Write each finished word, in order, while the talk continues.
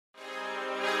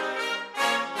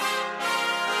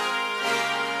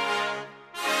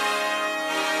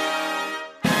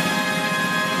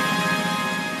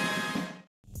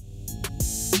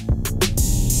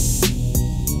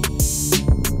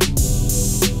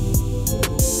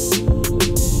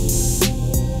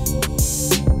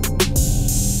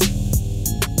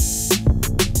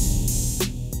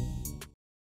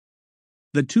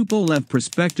The Tupolev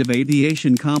Perspective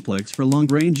Aviation Complex for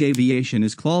Long-Range Aviation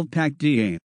is called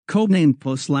PAK-DA, codenamed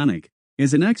Poslanik,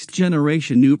 is a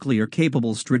next-generation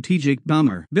nuclear-capable strategic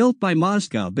bomber built by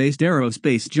Moscow-based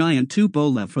aerospace giant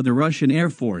Tupolev for the Russian Air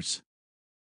Force.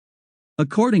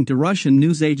 According to Russian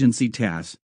news agency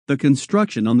TASS, the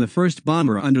construction on the first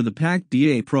bomber under the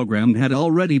PAK-DA program had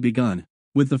already begun,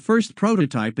 with the first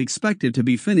prototype expected to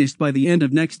be finished by the end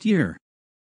of next year.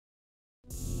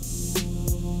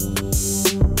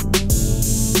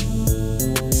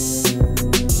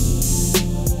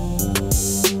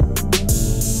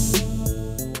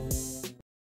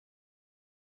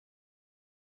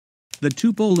 The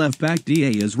Tupolev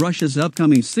PAK-DA is Russia's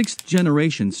upcoming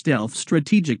sixth-generation stealth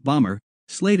strategic bomber,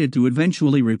 slated to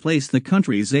eventually replace the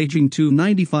country's aging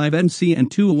Tu-95MC and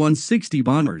Tu-160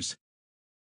 bombers.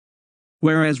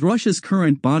 Whereas Russia's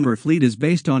current bomber fleet is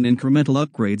based on incremental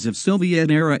upgrades of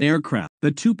Soviet-era aircraft,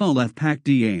 the Tupolev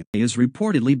PAK-DA is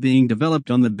reportedly being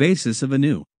developed on the basis of a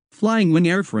new, flying-wing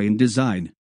airframe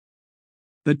design.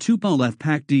 The Tupolev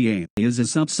PAK-DA is a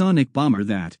subsonic bomber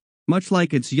that, much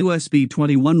like its US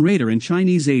B-21 Raider and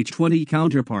Chinese H-20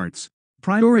 counterparts,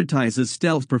 prioritizes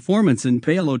stealth performance and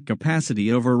payload capacity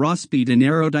over raw speed and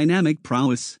aerodynamic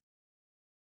prowess.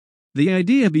 The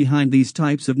idea behind these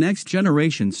types of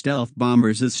next-generation stealth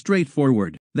bombers is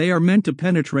straightforward. They are meant to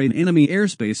penetrate enemy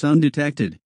airspace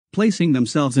undetected, placing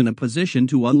themselves in a position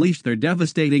to unleash their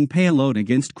devastating payload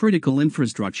against critical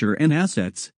infrastructure and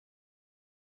assets.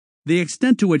 The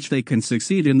extent to which they can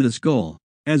succeed in this goal,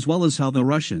 as well as how the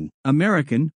Russian,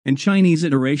 American, and Chinese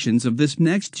iterations of this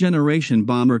next-generation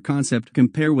bomber concept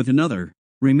compare with another,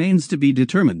 remains to be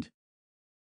determined.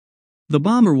 The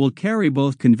bomber will carry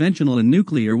both conventional and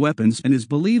nuclear weapons and is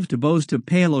believed to boast a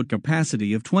payload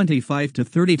capacity of 25 to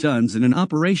 30 tons and an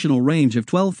operational range of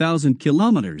 12,000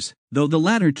 kilometers, though the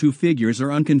latter two figures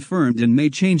are unconfirmed and may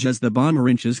change as the bomber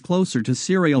inches closer to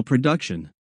serial production.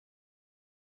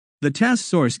 The TASS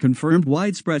source confirmed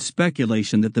widespread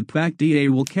speculation that the PAK-DA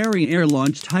will carry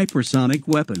air-launched hypersonic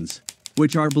weapons,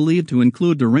 which are believed to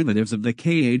include derivatives of the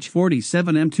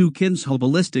Kh-47M2 Kinzhal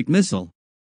ballistic missile.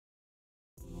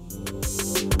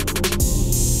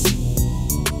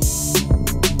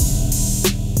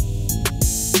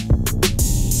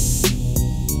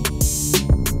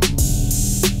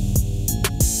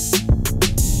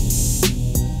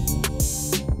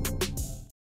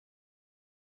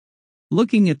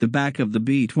 Looking at the back of the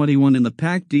B-21 and the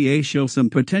PAK-DA show some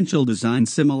potential design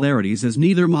similarities, as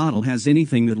neither model has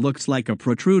anything that looks like a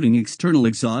protruding external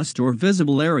exhaust or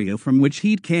visible area from which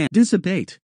heat can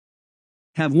dissipate.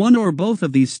 Have one or both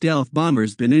of these stealth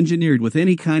bombers been engineered with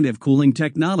any kind of cooling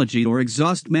technology or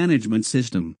exhaust management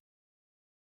system?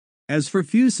 As for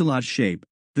fuselage shape,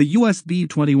 the US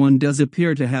B-21 does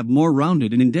appear to have more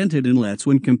rounded and indented inlets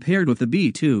when compared with the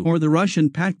B-2 or the Russian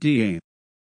PAK-DA.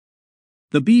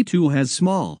 The B-2 has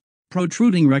small,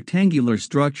 protruding rectangular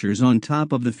structures on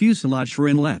top of the fuselage for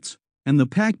inlets, and the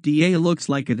PAK-DA looks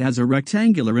like it has a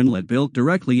rectangular inlet built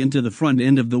directly into the front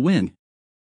end of the wing.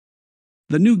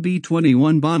 The new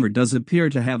B-21 bomber does appear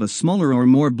to have a smaller or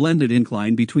more blended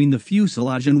incline between the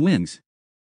fuselage and wings.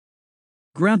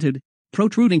 Granted,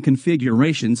 protruding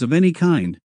configurations of any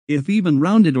kind, if even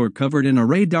rounded or covered in a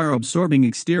radar-absorbing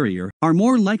exterior, are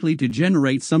more likely to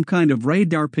generate some kind of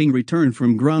radar ping return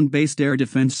from ground-based air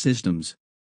defense systems.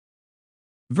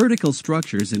 Vertical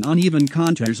structures and uneven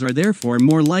contours are therefore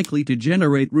more likely to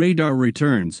generate radar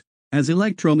returns, as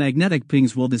electromagnetic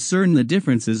pings will discern the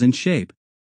differences in shape.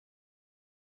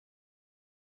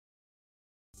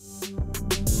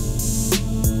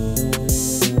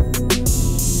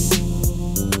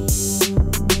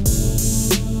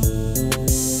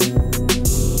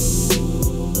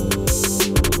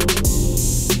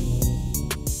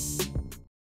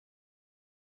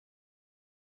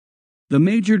 The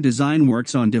major design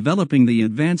works on developing the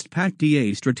advanced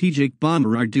PAK-DA strategic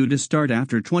bomber are due to start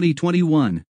after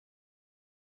 2021.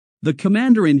 The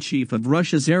Commander-in-Chief of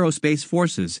Russia's Aerospace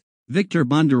Forces, Viktor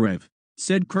Bondarev,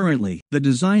 said currently the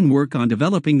design work on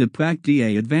developing the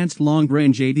PAK-DA advanced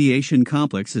long-range aviation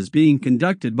complex is being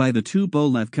conducted by the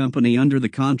Tupolev company under the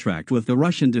contract with the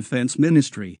Russian Defense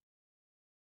Ministry.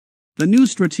 The new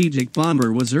strategic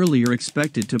bomber was earlier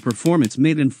expected to perform its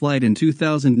maiden flight in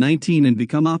 2019 and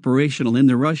become operational in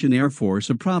the Russian Air Force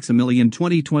approximately in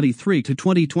 2023 to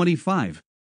 2025.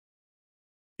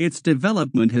 Its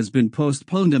development has been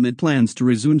postponed amid plans to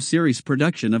resume series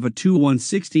production of a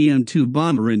Tu-160 and Tu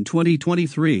bomber in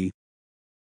 2023.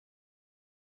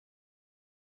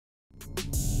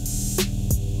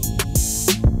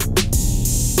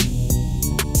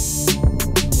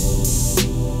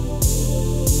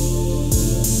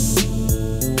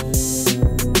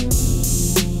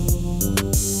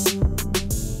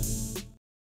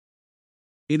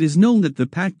 It is known that the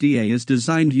PAK-DA is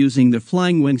designed using the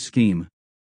flying wing scheme.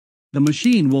 The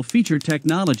machine will feature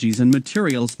technologies and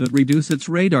materials that reduce its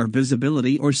radar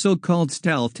visibility or so-called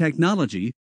stealth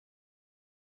technology.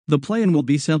 The plane will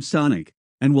be subsonic,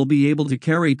 and will be able to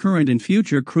carry current and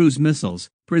future cruise missiles,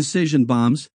 precision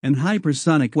bombs, and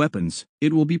hypersonic weapons.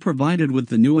 It will be provided with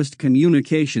the newest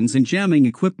communications and jamming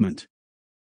equipment.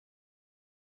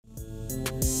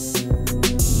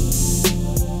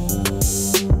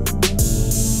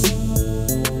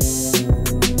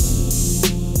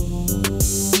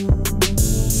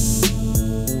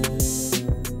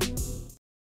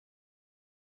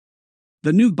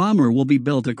 The new bomber will be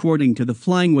built according to the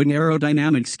flying wing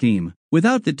aerodynamic scheme,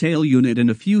 without the tail unit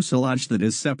and a fuselage that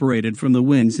is separated from the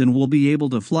wings, and will be able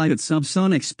to fly at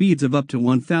subsonic speeds of up to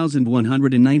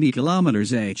 1,190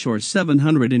 km/h or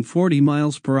 740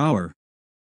 miles per hour.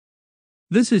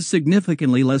 This is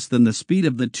significantly less than the speed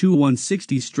of the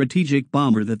Tu-160 strategic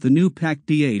bomber that the new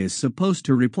PAK-DA is supposed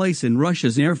to replace in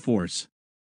Russia's Air Force.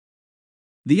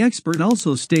 The expert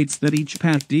also states that each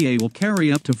PAK-DA will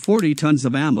carry up to 40 tons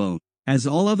of ammo, as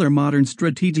all other modern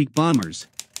strategic bombers.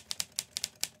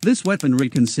 This weaponry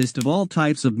consists of all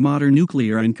types of modern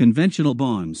nuclear and conventional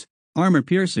bombs,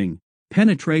 armor-piercing,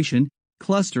 penetration,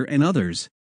 cluster and others.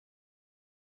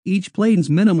 Each plane's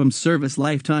minimum service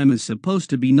lifetime is supposed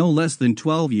to be no less than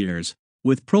 12 years,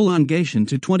 with prolongation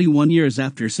to 21 years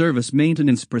after service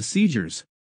maintenance procedures.